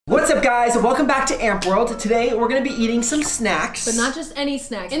What's up, guys? Welcome back to Amp World. Today we're gonna be eating some snacks. But not just any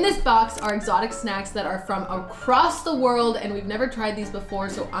snacks. In this box are exotic snacks that are from across the world, and we've never tried these before,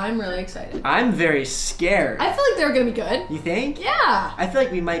 so I'm really excited. I'm very scared. I feel like they're gonna be good. You think? Yeah. I feel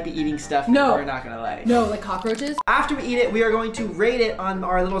like we might be eating stuff that we're not gonna like. No, like cockroaches. After we eat it, we are going to rate it on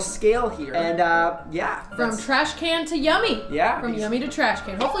our little scale here. And yeah. From trash can to yummy. Yeah. From yummy to trash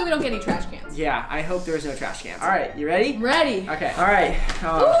can. Hopefully we don't get any trash cans. Yeah, I hope there's no trash cans. All right, you ready? Ready. Okay, all right.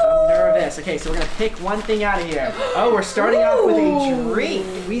 Oh, I'm nervous. Okay, so we're gonna pick one thing out of here. Oh, we're starting off with a drink.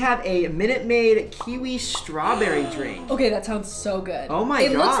 We have a Minute Maid kiwi strawberry drink. Okay, that sounds so good. Oh my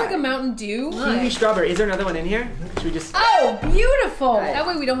god. It looks like a Mountain Dew. Kiwi strawberry. Is there another one in here? Should we just... Oh, beautiful. Right. That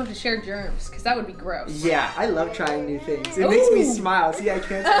way we don't have to share germs, because that would be gross. Yeah, I love trying new things. It makes me smile. See, I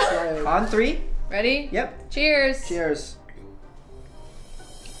can't stop smiling. On three. Ready? Yep. Cheers. Cheers.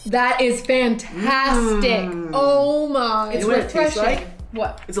 That is fantastic. Oh my. It's you know what refreshing. It tastes like?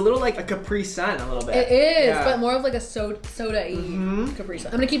 What? It's a little like a Capri Sun, a little bit. It is, yeah. but more of like a soda-y Capri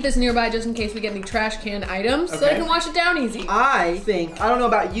Sun. I'm gonna keep this nearby just in case we get any trash can items, so I can wash it down easy. I don't know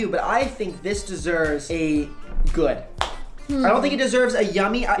about you, but I think this deserves a good. I don't think it deserves a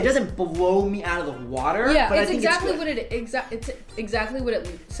yummy. It doesn't blow me out of the water. Yeah, but it's I think exactly it's exactly what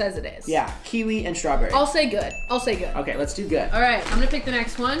it says it is. Yeah, kiwi and strawberry. I'll say good. I'll say good. Okay, let's do good. All right, I'm gonna pick the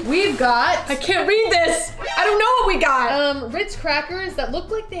next one. We've got, I can't read this. I don't know what we got. Ritz crackers that look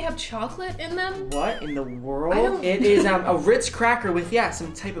like they have chocolate in them. What in the world? It is a Ritz cracker with,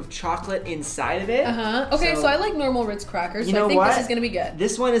 some type of chocolate inside of it. Okay, so I like normal Ritz crackers, you so know I think what? this is gonna be good.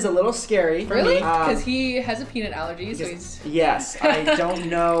 This one is a little scary for really? me. Because he has a peanut allergy, so he's... Yes, I don't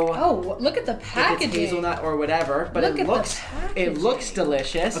know. Oh, look at the packaging. If it's hazelnut or whatever, but it looks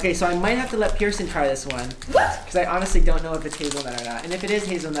delicious. Okay, so I might have to let Pearson try this one. What? Because I honestly don't know if it's hazelnut or not. And if it is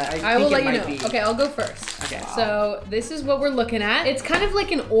hazelnut, I will think let it you might know. be. Okay, I'll go first. Okay. So this is what we're looking at. It's kind of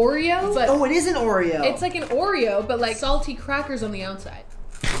like an Oreo, but oh, it is an Oreo. It's like an Oreo, but like salty crackers on the outside.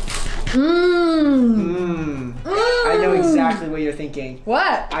 I know exactly what you're thinking.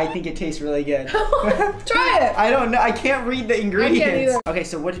 What? I think it tastes really good. Try it. I don't know. I can't read the ingredients. I can't either. Okay,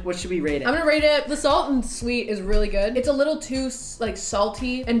 so what should we rate it? I'm gonna rate it. The salt and sweet is really good. It's a little too like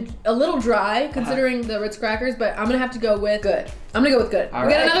salty and a little dry considering the Ritz crackers, but I'm gonna have to go with good. I'm gonna go with good. We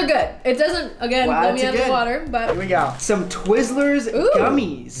got another good. It doesn't let me out of the water, but here we go. Some Twizzlers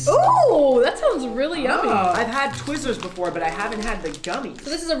gummies. Ooh, that sounds really yummy. I've had Twizzlers before, but I haven't had the gummies. So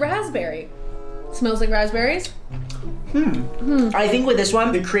this is a raspberry. Smells like raspberries. I think with this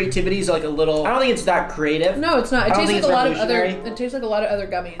one, the creativity is like a little. I don't think it's that creative. No, it's not. It tastes like a lot of other. It tastes like a lot of other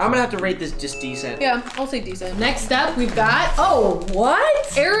gummies. I'm gonna have to rate this just decent. Yeah, I'll say decent. Next up, we've got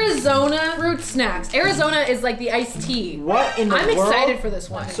what? Arizona fruit snacks. Arizona is like the iced tea. What in the world? I'm excited for this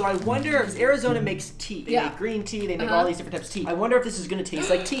one. So I wonder, because Arizona makes tea. They make green tea. They make all these different types of tea. I wonder if this is gonna taste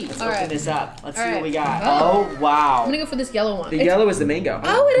like tea. Let's open this up. Let's see what we got. Oh wow. I'm gonna go for this yellow one. The yellow is the mango.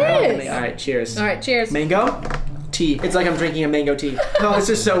 Oh, it is. All right, cheers. All right, cheers. Mango. Tea. It's like I'm drinking a mango tea. No, it's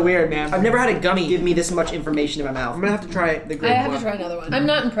just so weird, man. I've never had a gummy give me this much information in my mouth. I'm gonna have to try the green one. I have to try another one. I'm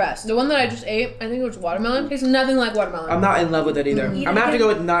not impressed. The one that I just ate, I think it was watermelon. Tastes nothing like watermelon. I'm not in love with it either. I'm gonna have to go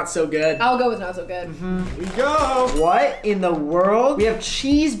with not so good. I'll go with not so good. Here we go. What in the world? We have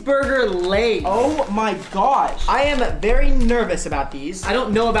cheeseburger Lay's. Oh my gosh. I am very nervous about these. I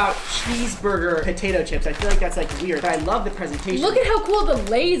don't know about cheeseburger potato chips. I feel like that's like weird, but I love the presentation. Look at how cool the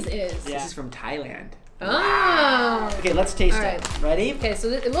Lay's is. Yeah. This is from Thailand. Oh. Okay, let's taste it. Ready? Okay, so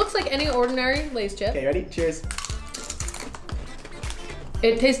it looks like any ordinary Lay's chip. Okay, ready? Cheers.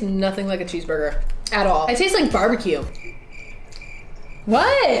 It tastes nothing like a cheeseburger at all. It tastes like barbecue. What?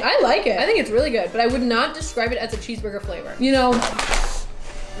 I like it. I think it's really good, but I would not describe it as a cheeseburger flavor. You know,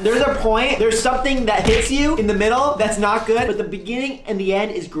 there's a point, there's something that hits you in the middle that's not good, but the beginning and the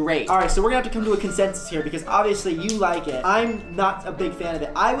end is great. All right, so we're gonna have to come to a consensus here because obviously you like it. I'm not a big fan of it.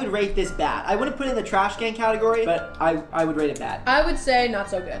 I would rate this bad. I wouldn't put it in the trash can category, but I would rate it bad. I would say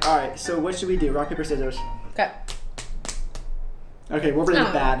not so good. All right, so what should we do? Rock, paper, scissors. Okay. Okay, we're rating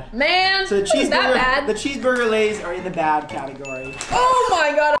it bad. Man, so the cheeseburger, that bad. The cheeseburger Lay's are in the bad category. Oh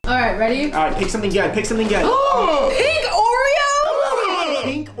my god. All right, ready? All right, pick something good, pick something good. Oh, pink Oreos!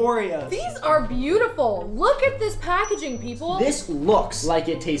 Pink Oreos. These are beautiful. Look at this packaging, people. This looks like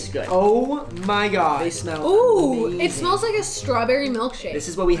it tastes good. Oh my god. They smell amazing. It smells like a strawberry milkshake. This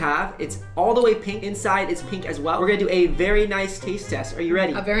is what we have. It's all the way pink. Inside it's pink as well. We're gonna do a very nice taste test. Are you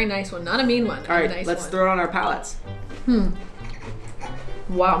ready? A very nice one, not a mean one. All right, let's throw it on our palates.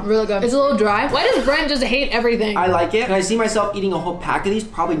 Wow, really good. It's a little dry. Why does Brent just hate everything? I like it. Can I see myself eating a whole pack of these?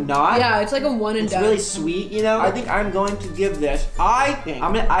 Probably not. Yeah, it's like a one and done. It's really sweet, you know? I think I'm going to give this,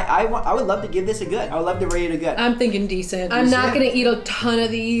 I would love to give this a good. I would love to rate it a good. I'm thinking decent. I'm not gonna eat a ton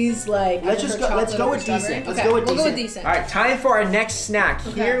of these, like. Let's go with decent. Let's go with decent. All right, time for our next snack.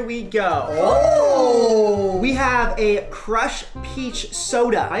 Okay. Here we go. Oh! We have a Crush Peach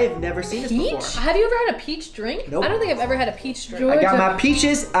Soda. I have never seen this before. Have you ever had a peach drink? Nope. I don't think I've ever had a peach drink. I got my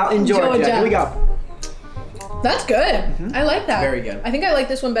peaches out in Georgia. Here we go. That's good. I like that. Very good. I think I like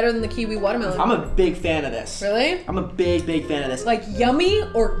this one better than the kiwi watermelon. I'm a big fan of this. Really? I'm a big fan of this. Like yummy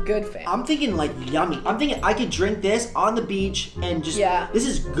or good fan? I'm thinking like yummy. I'm thinking I could drink this on the beach and just, this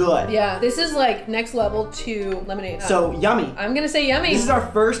is good. Yeah, this is like next level to lemonade. So yummy. I'm gonna say yummy. This is our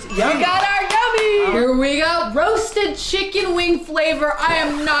first yummy. We got our yummy. Here we go. Roasted chicken wing flavor. I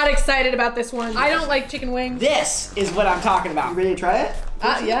am not excited about this one. I don't like chicken wings. This is what I'm talking about. You ready to try it?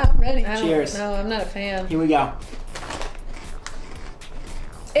 Yeah, I'm ready. Cheers. No, I'm not a fan. Here we go.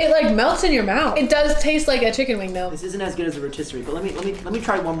 It like melts in your mouth. It does taste like a chicken wing though. This isn't as good as a rotisserie, but let me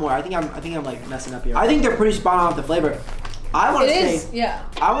try one more. I think I'm like messing up here. I think they're pretty spot on with the flavor. I want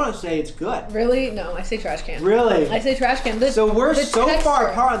to say it's good. Really? No, I say trash can. Really? I say trash can. So we're so far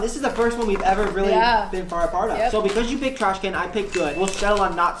apart. This is the first one we've ever really been far apart of. Yep. So because you picked trash can, I picked good. We'll settle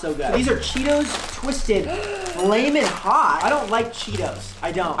on not so good. So these are Cheetos Twisted Flamin' Hot. I don't like Cheetos.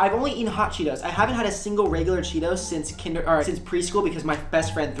 I don't. I've only eaten hot Cheetos. I haven't had a single regular Cheetos since since preschool because my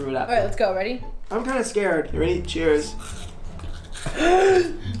best friend threw it up. All right, let's go. Ready? I'm kind of scared. You ready? Cheers.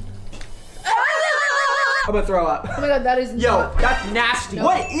 I'm gonna throw up. Oh my god, that is that's nasty. No.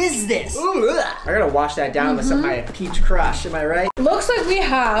 What is this? Ooh, I gotta wash that down with some of my peach crush, am I right? Looks like we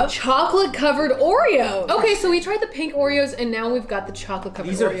have chocolate covered Oreos. Okay, so we tried the pink Oreos and now we've got the chocolate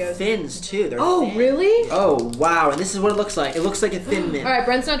covered Oreos. These are thins too. They're thin. Really? Oh wow, and this is what it looks like. It looks like a thin mint. All right,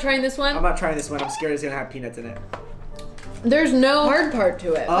 Brent's not trying this one. I'm not trying this one. I'm scared it's gonna have peanuts in it. There's no hard part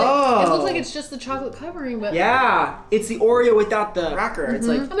to it. Oh. Like, it looks like it's just the chocolate covering, but. Yeah, it's the Oreo without the cracker. It's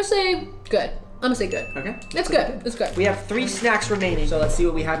like. I'm gonna say good. I'm gonna say good. Okay. It's good. It's good. We have 3 snacks remaining, so let's see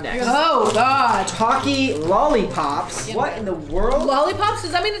what we have next. Oh god. Talkie lollipops. Yeah. What in the world? Lollipops?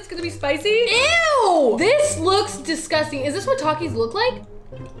 Does that mean it's gonna be spicy? Ew! This looks disgusting. Is this what Talkies look like?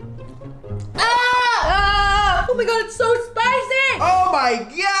 Ah! Oh my god, it's so spicy! Oh my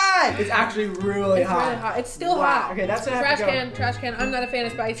god! It's actually really hot. Really hot. It's still hot. Okay, that's what I have to go. Trash can. I'm not a fan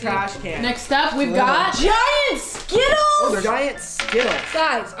of spicy. Trash can. Next up, we've got giant Skittles! Oh, they're giant Skittles.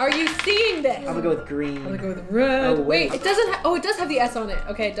 Guys, are you seeing this? I'm gonna go with green. I'm gonna go with red. Oh, wait, it doesn't have, it does have the S on it.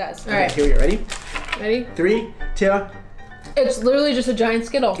 Okay, it does. All right. Here we go, ready? Ready? 3, 2. It's literally just a giant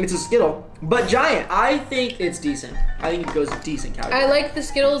Skittle. It's a Skittle, but giant. I think it's decent. I think it goes decent category. I like the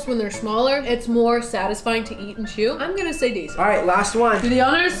Skittles when they're smaller. It's more satisfying to eat and chew. I'm gonna say decent. All right, last one. Do the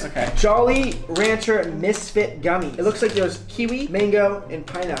honors? Okay. Jolly Rancher Misfit Gummies. It looks like there's kiwi, mango, and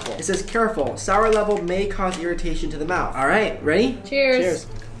pineapple. It says careful. Sour level may cause irritation to the mouth. All right, ready? Cheers. Cheers.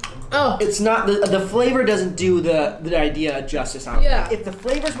 Oh. It's not, the flavor doesn't do the idea justice on it. Yeah. If the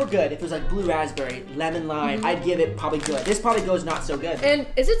flavors were good, if it was like blue raspberry, lemon lime, I'd give it probably good. This probably goes not so good. And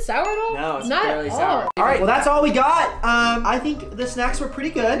is it sour at all? No, it's not barely sour. All right, well that's all we got. I think the snacks were pretty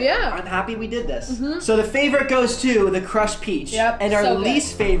good. Yeah. I'm happy we did this. So the favorite goes to the Crush Peach. Yep, and our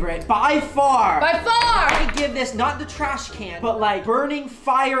least favorite, by far. By far! I would give this, not the trash can, but like burning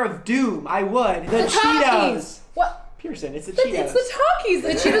fire of doom, I would. The Cheetos. Talkies. What? Pearson, it's the Cheetos. It's the Talkies.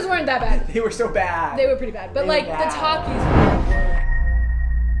 The Cheetos weren't that bad. They were so bad. They were pretty bad. But like, the Talkies.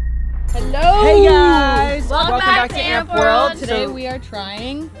 Hello! Hey guys! Welcome back to Amp World. Today we are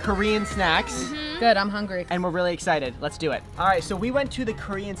trying Korean snacks. Good, I'm hungry. And we're really excited. Let's do it. All right, so we went to the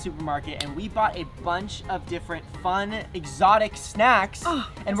Korean supermarket and we bought a bunch of different fun, exotic snacks.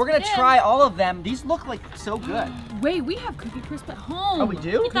 And we're gonna try all of them. These look like so good. Wait, we have Cookie Crisp at home. Oh, we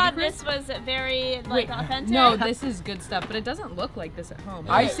do? We thought this was very, like, authentic. No, this is good stuff, but it doesn't look like this at home.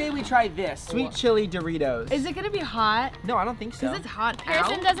 I say we try this. Sweet chili Doritos. Is it gonna be hot? No, I don't think so. Because it's hot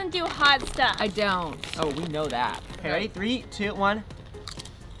Pearson out. doesn't do hot stuff. I don't. Oh, we know that. Okay, ready? 3, 2, 1.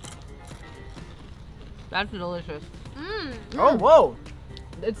 That's delicious. Oh, whoa.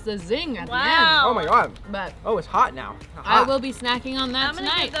 It's the zing at the end. Wow. Oh my God. But Oh, it's hot now. I will be snacking on that I'm gonna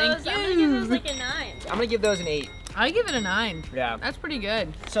tonight. give those, Thank I'm you. gonna give those like a 9. I'm gonna give those an 8. I give it a 9. Yeah. That's pretty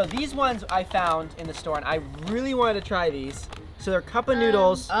good. So these ones I found in the store and I really wanted to try these. So they're cup of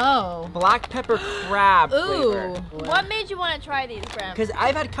noodles, Oh. black pepper crab Ooh. flavor. What made you want to try these, Brem? Because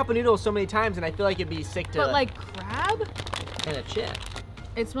I've had cup of noodles so many times and I feel like it'd be sick to But like crab? and a chip.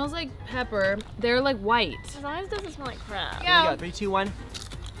 It smells like pepper. They're like white. As long as it doesn't smell like crab. Here we go. 3, 2, 1.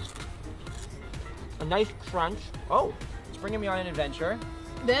 A nice crunch. Oh, it's bringing me on an adventure.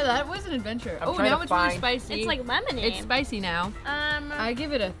 Yeah, that was an adventure. I'm Oh, trying now to it's really find- spicy. It's like lemony. It's spicy now. I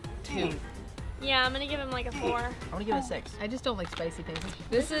give it a 2. Yeah, I'm gonna give him like a 4. I'm gonna give it a 6. I just don't like spicy things.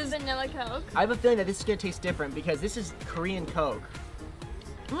 This is vanilla Coke. I have a feeling that this is gonna taste different because this is Korean Coke.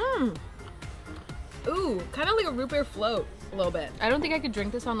 Mmm. Ooh, kind of like a root beer float a little bit. I don't think I could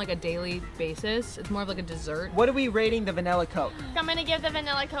drink this on like a daily basis. It's more of like a dessert. What are we rating the vanilla Coke? I'm gonna give the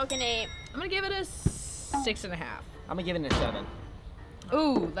vanilla Coke an 8. I'm gonna give it a 6.5. I'm gonna give it a 7.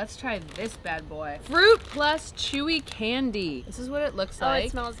 Ooh, let's try this bad boy. Fruit plus chewy candy. This is what it looks Oh, like.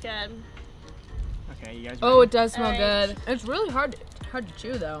 it smells good. Okay, you guys ready? Oh, it does smell Alright. good. It's really hard to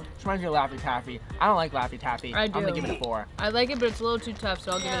chew though. This reminds me of Laffy Taffy. I don't like Laffy Taffy. I I'm gonna do. give it a 4. I like it, but it's a little too tough,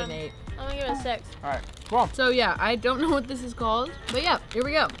 so I'll give it an 8. I'm gonna give it a 6. Alright, cool. So yeah, I don't know what this is called, but yeah, here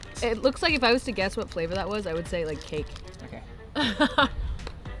we go. It looks like if I was to guess what flavor that was, I would say like cake. Okay.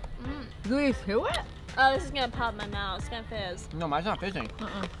 Do we chew it? Oh, this is gonna pop in my mouth. It's gonna fizz. No, mine's not fizzing.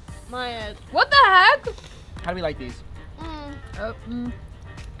 Mine is. What the heck? How do we like these? Oh, A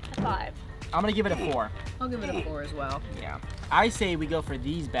 5. I'm gonna give it a 4. I'll give it a 4 as well. Yeah. I say we go for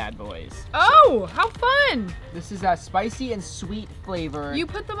these bad boys. Oh, how fun! This is a spicy and sweet flavor. You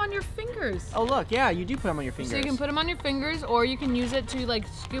put them on your fingers. Oh look, yeah, you do put them on your fingers. So you can put them on your fingers, or you can use it to like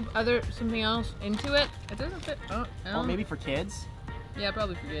scoop something else into it. It doesn't fit. Or maybe for kids. Yeah,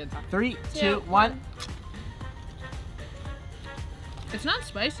 probably for kids. 3, 2, 2, 1. It's not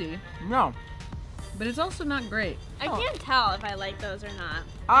spicy, No. but it's also not great. I can't tell if I like those or not.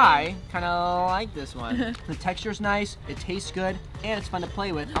 I kind of like this one. The texture's nice, it tastes good, and it's fun to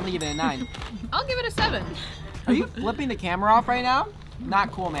play with. I'm gonna give it a 9. I'll give it a 7. Are you flipping the camera off right now?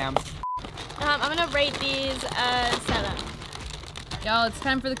 Not cool, ma'am. I'm gonna rate these 7. Y'all, it's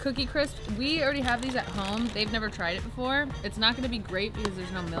time for the Cookie Crisp. We already have these at home. They've never tried it before. It's not gonna be great because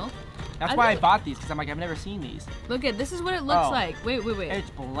there's no milk. That's why I bought these, because I'm like, I've never seen these. Look at, this is what it looks Oh. like. Wait. It's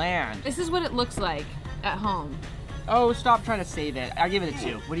bland. This is what it looks like at home. Oh, stop trying to save it. I'll give it a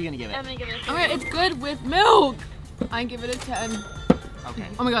 2. What are you gonna give I'm it? gonna give it a 2. Okay, it's good with milk. I give it a 10. Okay.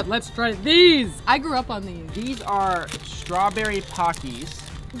 Oh my God, let's try these. I grew up on these. These are strawberry Pockies.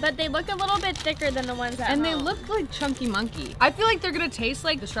 But they look a little bit thicker than the ones at And they home. look like Chunky Monkey. I feel like they're gonna taste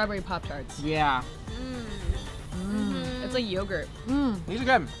like the strawberry Pop-Tarts. Yeah. It's like yogurt. These are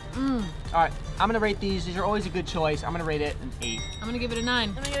good. All right, I'm gonna rate these. These are always a good choice. I'm gonna rate it an 8. I'm gonna give it a 9.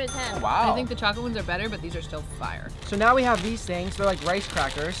 I'm gonna give it a 10. Wow. I think the chocolate ones are better, but these are still fire. So now we have these things. They're like rice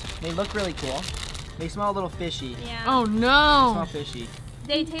crackers. They look really cool. They smell a little fishy. Yeah. Oh Smell no! fishy.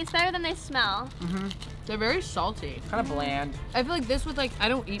 They taste better than they smell. They're very salty. Kind of bland. I feel like this with like, I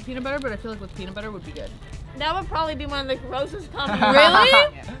don't eat peanut butter, but I feel like with peanut butter would be good. That would probably be one of the grossest combos.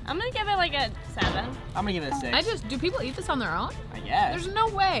 Really? I'm gonna give it like a 7. I'm gonna give it a 6. Do people eat this on their own? I guess. There's no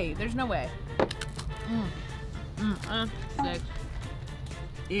way. There's no way. 6.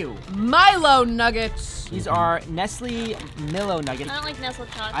 Ew. Milo nuggets. These are Nestle Milo Nuggets. I don't like Nestle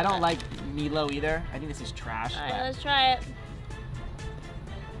chocolate. I don't like Milo either. I think this is trash. Alright, but let's try it.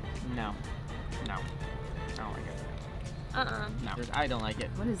 no. No. I don't like it. No. I don't like it.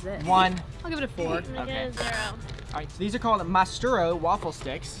 What is this? 1. I'll give it a 4. I'm gonna give it a 0. Alright, so these are called Masturo waffle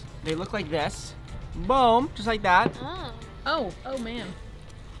sticks. They look like this. Boom, just like that. Oh. Oh man.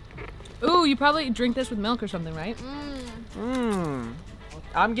 Ooh, you probably drink this with milk or something, right? Mmm.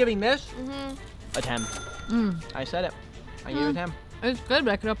 I'm giving this a 10. I said it. I gave it a 10. It's good,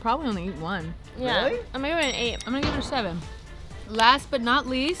 but I could probably only eat one. Yeah. Really? I'm gonna give it an 8. I'm gonna give it a 7. Last but not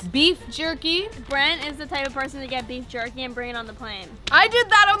least, beef jerky. Brent is the type of person to get beef jerky and bring it on the plane. I did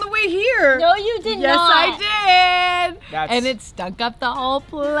that on the way here. No, you did Yes, not. I did. That's- And it stunk up the whole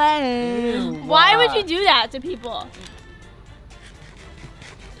plane. Ew. Why would you do that to people?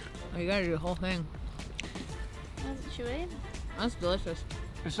 Oh, you gotta do the whole thing. That's chewy. That's delicious.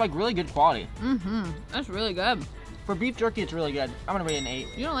 It's like really good quality. That's really good. For beef jerky, it's really good. I'm gonna rate it an 8.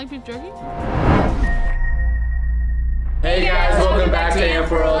 You don't like beef jerky? Hey guys, welcome back to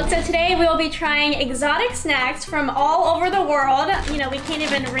Amp World. So today we'll be trying exotic snacks from all over the world. You know, we can't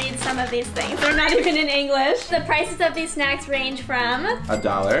even read some of these things. They're not even in English. The prices of these snacks range from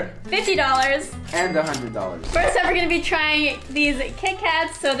 $1 $50. and $100. First up, we're gonna be trying these Kit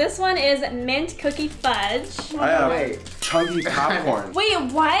Kats. So this one is mint cookie fudge. I have chunky popcorn. Wait,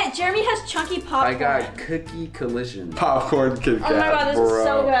 what? Jeremy has chunky popcorn. I got cookie collision. Popcorn Kit Kat. Oh my God, this is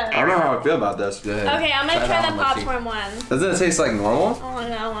so good. I don't know how I feel about this. Go ahead. Okay, I'm gonna try that the one, Lexi. popcorn one. Doesn't it taste like normal? Oh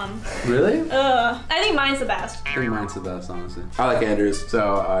no, Really? ugh. I think mine's the best. I think mine's the best, honestly. I like Andrews,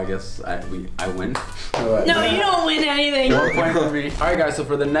 so I guess I win. No, you don't win anything. 1 point for me. All right, guys. So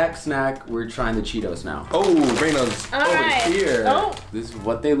for the next snack, we're trying the Cheetos now. Oh, bring those All over right. here. Oh. This is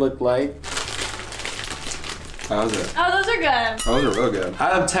what they look like. How was it? Oh, those are good. Those are real good.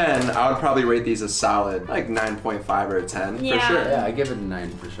 Out of 10, I would probably rate these a solid, like 9.5 or a 10 Yeah. for sure. Yeah, I give it a 9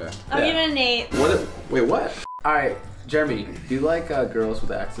 for sure. I'll give it an 8. Wait, what? All right, Jeremy, do you like girls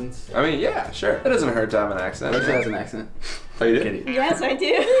with accents? I mean, yeah, sure. It doesn't hurt to have an accent. Rachel has an accent. Oh, you do? Kidding. Yes, I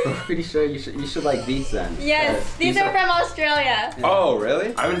do. I'm pretty sure you should like these then. Yes, these are from Australia. Oh,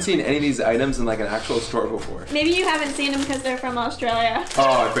 really? I haven't seen any of these items in like an actual store before. Maybe you haven't seen them because they're from Australia.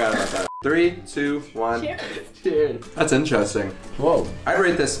 Oh, I forgot about that. 3, 2, 1. Cheers. Cheers. That's interesting. Whoa. I'd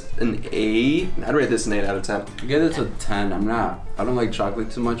rate this an 8. I'd rate this an 8 out of 10. I give it a 10. I don't like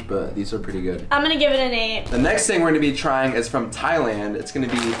chocolate too much, but these are pretty good. I'm gonna give it an 8. The next thing we're gonna be trying is from Thailand. It's gonna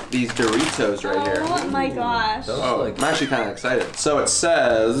be these Doritos right here. Oh my gosh. Those Oh, like I'm actually kind of excited. So it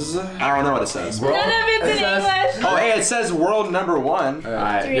says, I don't know what it says. None of it's in English. Oh, hey, it says world number 1. All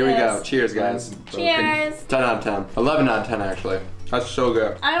right, here we go. Doritos. Cheers, guys. Cheers. 10 out of 10. 11 out of 10, actually. That's so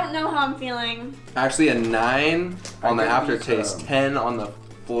good. I don't know how I'm feeling. Actually, a 9 on the I give these, aftertaste, 10 on the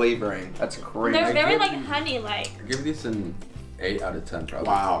flavoring. That's crazy. They're very give like them- honey-like. I give these an 8 out of 10 probably.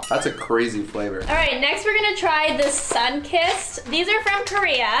 Wow, that's a crazy flavor. All right, next we're gonna try the Sun-Kissed. These are from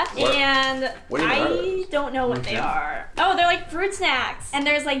Korea, and what do you know I don't know what they are. Oh, they're like fruit snacks, and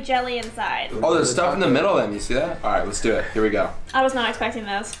there's like jelly inside. Oh, there's stuff in the middle of them. You see that? All right, let's do it. Here we go. I was not expecting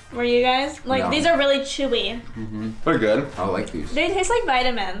this. Were you guys? Like, No. these are really chewy. They're good. I like these. They taste like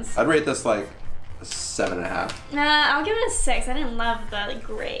vitamins. I'd rate this like a 7.5. Nah, I'll give it a 6. I didn't love the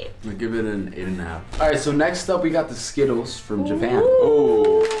grape. I'll give it an 8.5. All right, so next up we got the Skittles from Japan.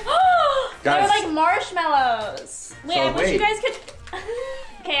 Ooh. They're Guys. like marshmallows. Wait, So I wish you wait. guys could.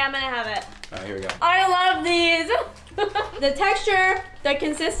 Okay, I'm gonna have it. All right, here we go. I love these. The texture, the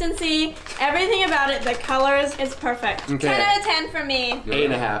consistency, everything about it, the colors, it's perfect. Okay. 10 out of 10 for me.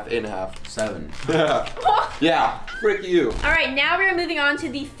 8.5, 8.5. 7. Yeah, frick you. All right, now we're moving on to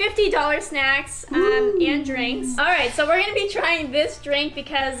the $50 snacks and drinks. All right, so we're gonna be trying this drink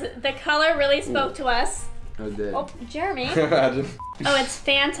because the color really spoke to us. Oh, did. Oh, Jeremy. Imagine. Oh, it's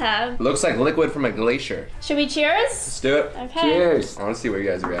Fanta. Looks like liquid from a glacier. Should we cheers? Let's do it. Okay. Cheers. I want to see what you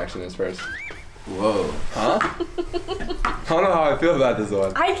guys' reaction is first. Whoa. Huh? I don't know how I feel about this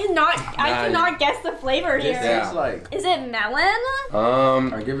one. I cannot guess the flavor This here. Yeah. tastes like. Is it melon?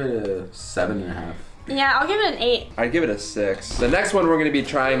 I give it a 7.5. Yeah, I'll give it an 8. I'd give it a 6. The next one we're going to be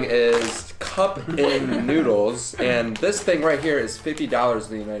trying is cup in noodles, and this thing right here is $50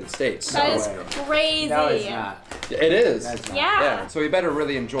 in the United States. That is way. crazy. No, it's not. It is. That's not. Yeah. So we better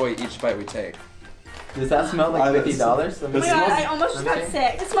really enjoy each bite we take. Does that smell like $50? Oh my god, I almost just got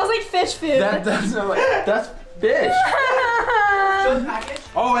sick. It smells like fish food. That does smell like. That's fish.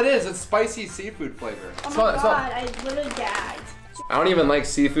 Oh, it is. It's spicy seafood flavor. Oh my Smell it, smell it. god, I literally gagged. I don't even like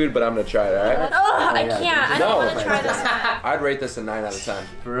seafood, but I'm going to try it, all right? Oh, I yeah, can't. I no. don't want to try this one. I'd rate this a 9 out of 10.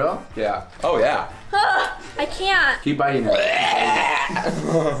 For real? Yeah. Oh, yeah. I can't. Keep biting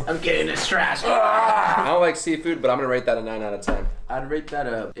it. I'm getting this trash. I don't like seafood, but I'm going to rate that a 9 out of 10. I'd rate that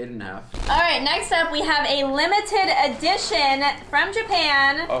a 8.5. All right, next up we have a limited edition from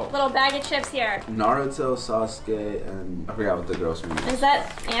Japan. Oh. Little bag of chips here. Naruto, Sasuke, and I forgot what the girl's name is. Is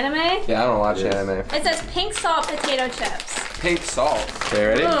that anime? Yeah, I don't watch Yes. anime. It says pink salt potato chips. Pink salt. Okay,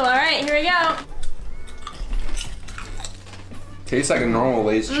 ready? Ooh, all right, here we go. Tastes like a normal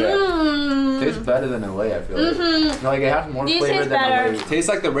Lay's chip. Mmm. Tastes better than a Lay, I feel like. Mm-hmm. No, like it has more These flavor taste than better. a Lay. Tastes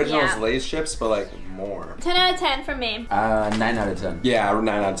like the original Yeah. Lay's chips, but like more. 10 out of 10 for me. 9 out of 10. Yeah, 9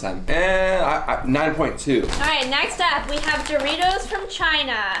 out of 10. And 9.2. All right, next up we have Doritos from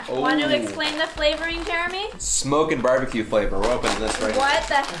China. Want to Oh. explain the flavoring, Jeremy? Smoke and barbecue flavor. We're opening this right now. What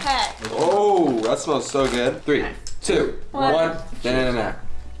the heck? Oh, that smells so good. 3, 2, What? 1. Nah.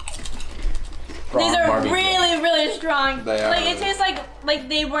 These are barbecue. really, really strong. They are Like it really tastes like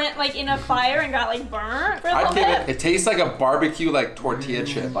they weren't like in a fire and got like burnt for a little I'd give bit. it tastes like a barbecue like tortilla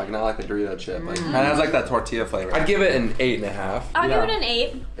chip, like not like the Dorito chip. Like kind of has like that tortilla flavor. I'd give it an 8.5. I'll Yeah. give it an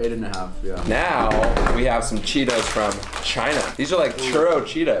 8. 8.5, yeah. Now we have some Cheetos from China. These are like churro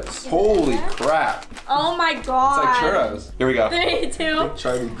Cheetos. Holy crap. Oh my It's god. like churros. Here we go. 3, 2.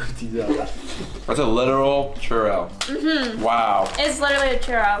 Charlie put these out. That's a literal churro. Mm-hmm. Wow. It's literally a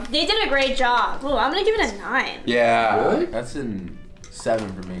churro. They did a great job. Ooh, I'm gonna give it a 9. Yeah. Really? That's in 7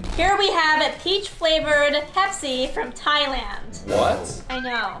 for me. Here we have a peach flavored Pepsi from Thailand. What? I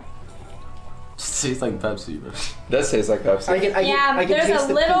know. Just tastes like Pepsi, bro. This tastes like Pepsi. Yeah, there's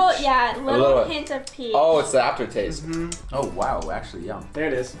a little, little little- hint of peach. Oh, it's the aftertaste. Oh, wow. Actually, yum. There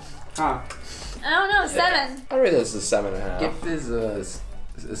it is. Huh. I don't know, 7. I rate this a 7.5. Give this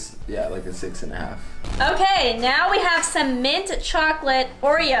yeah, like a 6.5. Okay, now we have some mint chocolate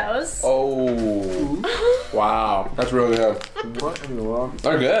Oreos. Oh. Wow. That's really good. What in the world?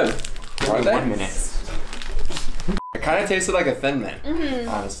 They're good. Aren't they? 1 minute. It kind of tasted like a Thin Mint,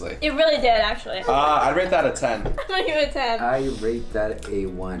 honestly. It really did, actually. I'd rate that a 10. I'm gonna give it a 10. I rate that a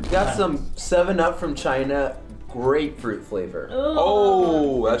 1. Got some 7-Up from China, grapefruit flavor. Ooh.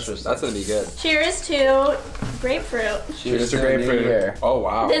 Oh, that's gonna be good. Cheers to grapefruit. Cheers to grapefruit. Oh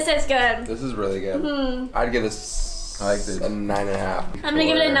wow. This is good. This is really good. I'd give this I like this. a 9.5. I'm gonna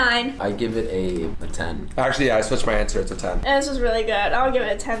give it a 9. I give it a 10. Actually, yeah, I switched my answer. It's a 10. This was really good. I'll give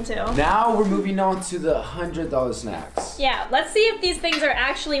it a 10 too. Now we're moving on to the $100 snacks. Yeah, let's see if these things are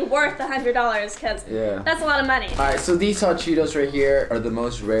actually worth $100, because that's a lot of money. Alright, so these hot Cheetos right here are the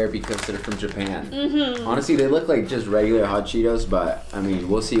most rare because they're from Japan. Honestly, they look like just regular hot Cheetos, but I mean,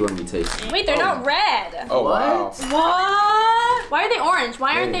 we'll see when we taste them. Wait, they're not red. Oh wow. What? Why are they orange?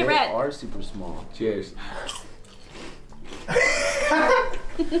 Why aren't they red? They are super small. Cheers.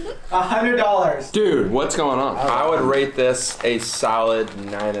 $100. Dude, what's going on? I would rate this a solid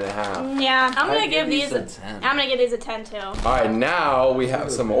 9.5. Yeah, I'm gonna give these a 10. I'm gonna give these a 10 too. All right, now we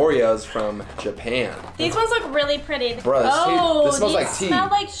have some Oreos from Japan. These ones look really pretty. Bro, this smells like tea. These smell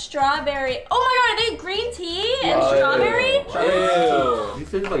like strawberry. Oh my god, are they green tea and strawberry? Ew.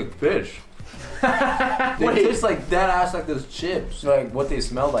 These taste like fish. They taste like dead ass, like those chips. Like what they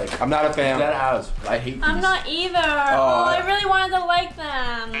smell like. I'm not a fan. Dead ass. I hate these. I'm not either. Oh, I really wanted to like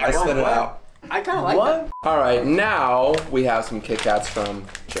them. I spit it out. I kind of like that. All right, now we have some Kit Kats from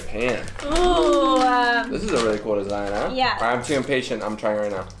Japan. Ooh. This is a really cool design, huh? Yeah. I'm too impatient. I'm trying right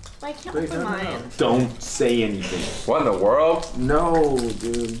now. I can't open mine. Don't say anything. What in the world? No,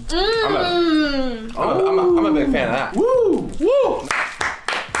 dude. I'm a big fan of that. Woo! Woo!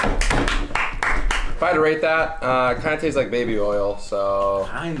 If I had to rate that, it kind of tastes like baby oil, so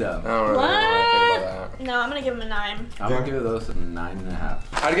Kind of. I don't really know what I think about that. No, I'm gonna give them a 9. I'm gonna give those a 9.5.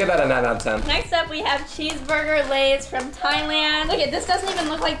 I'd give that a 9 out of 10. Next up, we have cheeseburger Lays from Thailand. Look at this, doesn't even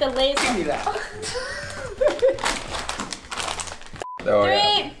look like the Lays. Give me that. Oh,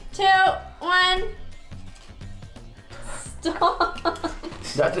 yeah. 3, 2, 1. Stop.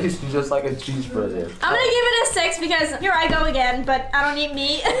 That tastes just like a cheeseburger. I'm gonna give it a 6 because here I go again, but I don't eat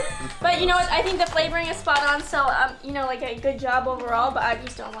meat. But you know what? I think the flavoring is spot on, so you know, like a good job overall. But I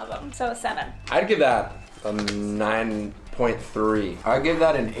just don't love them, so a 7. I'd give that a 9.3. I'll give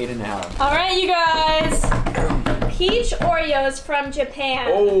that an 8.5. All right, you guys. Peach Oreos from Japan.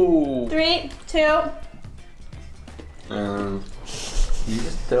 Oh. 3, 2. You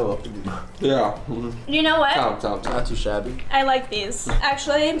just throw up. Yeah. You know what? Not too shabby. I like these.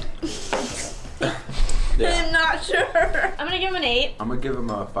 Actually, I'm not sure. I'm gonna give them an 8. I'm gonna give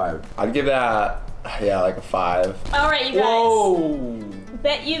him a 5. I'd give that, yeah, like a 5. All right, you guys. Whoa.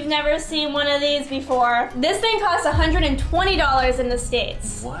 Bet you've never seen one of these before. This thing costs $120 in the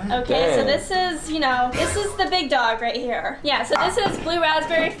States. What? Okay, so Dang. this is, you know, this is the big dog right here. Yeah, so this is Blue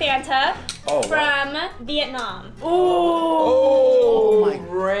Raspberry Fanta from Vietnam. Oh, my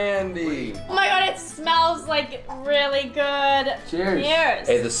Randy. Oh my god, it smells like really good. Cheers. Cheers.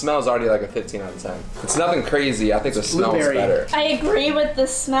 Hey, the smell's already like a 15 out of 10. It's nothing crazy. I think the smell's blueberry. better. I agree with the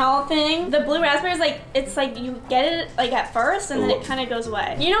smell thing. The blue raspberry is like, it's like you get it like at first and then it kind of goes away.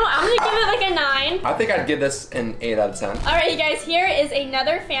 You know what, I'm gonna give it like a 9. I think I'd give this an 8 out of 10. All right, you guys, here is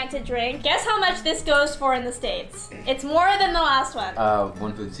another Fanta drink. Guess how much this goes for in the States? It's more than the last one.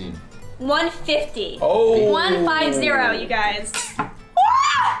 115. $150. Oh. 150, you guys.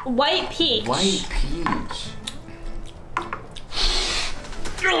 White peach. White peach.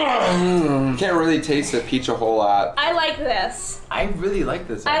 Can't really taste the peach a whole lot. I like this. I really like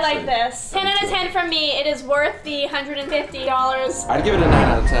this. I Actually. like this. 10 out of 10 from me. It is worth the $150. I'd give it a 9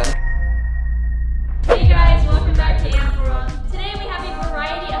 out of 10. Hey guys, welcome back to Amp World. Today we have a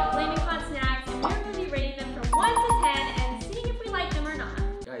variety of Flamin' Hot snacks and we're going to be rating them from 1 to 10 and seeing if we like them or not.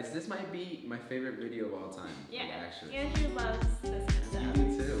 Guys, this might be my favorite video of all time. Yeah, Actually. Andrew loves this kind of stuff.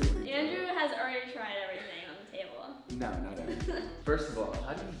 Me too. Andrew has already tried everything on the table. No, not everything. First of all,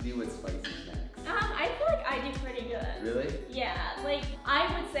 how do you do with spicy snacks? I feel like I do pretty good. Really? Yeah, like I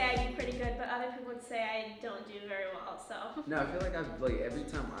would say I do pretty good, but other people would say I don't do very well, so. No, I feel like every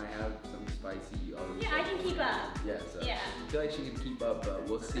time I have some spicy, you always. Yeah, I can keep up. Yeah, so. Yeah. I feel like she can keep up, but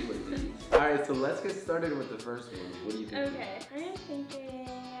we'll see with these. Alright, so let's get started with the first one. What do you think? Okay, I am thinking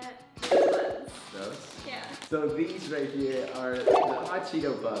these ones. Those? Yeah. So these right here are the hot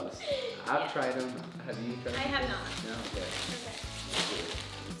Cheeto Puffs. I've tried them. Have you tried them? I have not. No? Okay. Okay.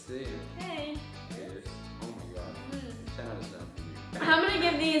 Let's see. Hey. Here's, oh my god. 10 out of 10 for you. I'm gonna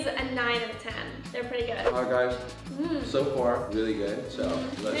give these a 9 out of 10. They're pretty good. Alright guys, so far really good. So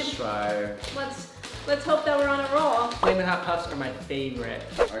let's try. Let's hope that we're on a roll. Flamin' Hot Puffs are my favorite.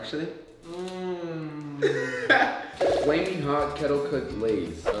 Actually, Flaming Hot Kettle Cooked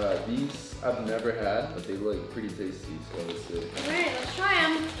Lays. These I've never had, but they look pretty tasty, so let's see. Alright, let's try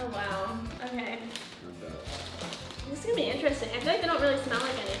them. Oh wow. Okay. Not bad. This is gonna be interesting. I feel like they don't really smell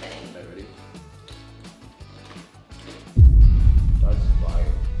like anything. Okay, ready? That's fire.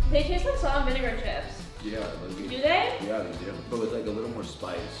 They taste like salt and vinegar chips. Yeah, like Do they? Yeah, they do. But with like a little more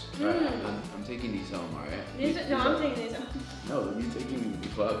spice. Alright, I'm taking these home, alright? I'm taking these home. No, you're taking the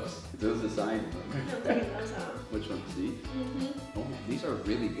bugs. Those are the sign. I'm taking those home. Which one? See? Oh, these are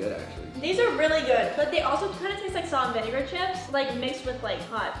really good actually. These are really good, but they also kind of taste like salt and vinegar chips, like mixed with like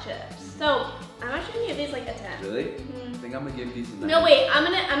hot chips. So I'm actually gonna give these like a 10. Really? I think I'm gonna give these a 9. No, wait. I'm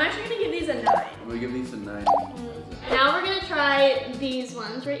actually gonna give these a 9. I'm gonna give these a 9. Now we're gonna try these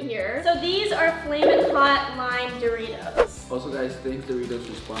ones right here. So these are Flamin' Hot Lime Doritos. Also, guys, thanks Doritos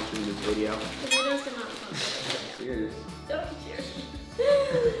for sponsoring this video. Doritos did not sponsor this video. Cheers. Don't cheers.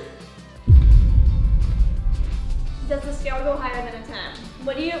 Does the scale go higher than a 10?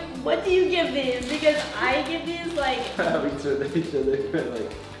 What do you give these? Because I give these like each other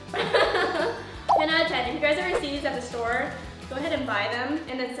like 10 out of 10. If you guys ever see these at the store, go ahead and buy them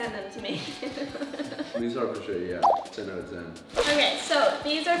and then send them to me. These are for sure, yeah. 10 out of 10. Okay, so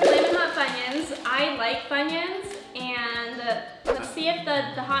these are Flamin' Hot Funyuns. I like Funyuns, and let's see if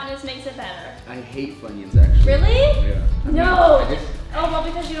the hotness makes it better. I hate Funyuns actually. Really? Yeah. No! Oh, well,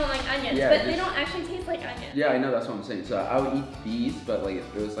 because you don't like onions, Yeah, but they don't actually taste like onions. Yeah, I know, that's what I'm saying. So I would eat these, but like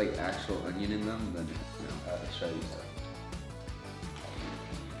if there was like actual onion in them, then let's try these.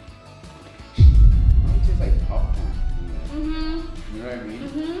 It tastes like popcorn. You know what I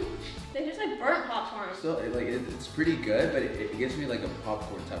mean? They taste like burnt popcorn. So like it's pretty good, but it gives me like a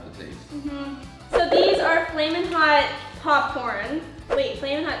popcorn type of taste. So these are Flamin' Hot popcorn. Wait,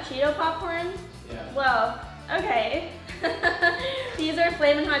 Flamin' Hot Cheeto popcorn? Yeah. Well, okay. These are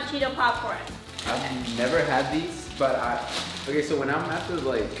Flamin' Hot Cheeto popcorn. I've never had these, but okay, so when I'm at the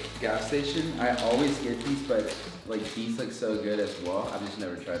like gas station, I always get these, but like these look so good as well. I've just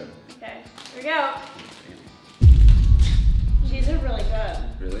never tried them. Okay, here we go. These are really good.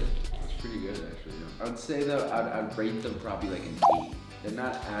 Really? That's pretty good actually. Yeah. I would say though, I'd rate them probably like an 8. They're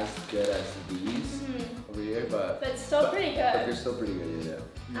not as good as these over here, but still pretty good. But they're still pretty good, yeah.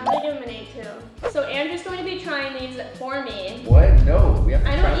 I'm gonna give them an 8 too. So Andrew's going to be trying these for me. What? No, we have to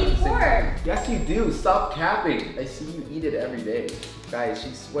I try don't them eat at the same pork. time. Yes, you do. Stop capping. I see you eat it every day. Guys,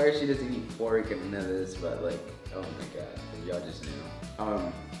 she swears she doesn't eat pork and none of this, but like, oh my god, y'all just knew.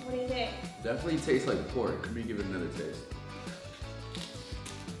 What do you think? Definitely tastes like pork. Let me give it another taste.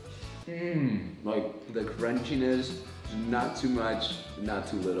 Like the crunchiness, not too much, not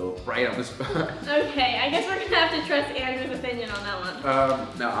too little, right on the spot. Okay, I guess we're gonna have to trust Andrew's opinion on that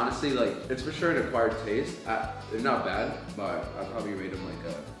one. Now honestly, like, it's for sure an acquired taste. They're not bad, but I'd probably rate them like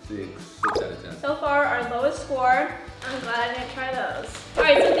a 6 out of 10. So far, our lowest score. I'm glad I didn't try those. All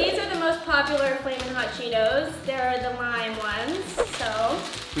right, so these are the most popular Flamin' Hot Cheetos. They're the lime ones, so.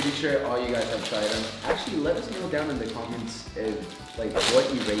 Pretty sure all you guys have tried them. Actually, let us know down in the comments like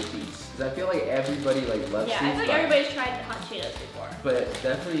what you rate these. Cause I feel like everybody like loves these. Yeah, I feel like everybody's tried the Hot Cheetos before. But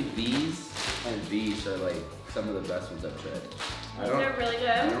definitely these and these are like some of the best ones I've tried. They're really good.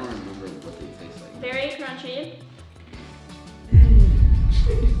 I don't remember what they taste like. Very crunchy.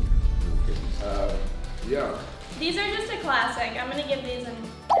 Yeah. These are just a classic. I'm gonna give these an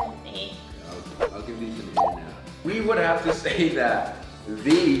 8. I'll give these an 8.5. We would have to say that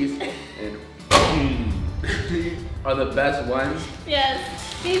these and are the best ones. Yes,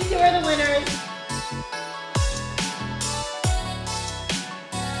 these two are the winners.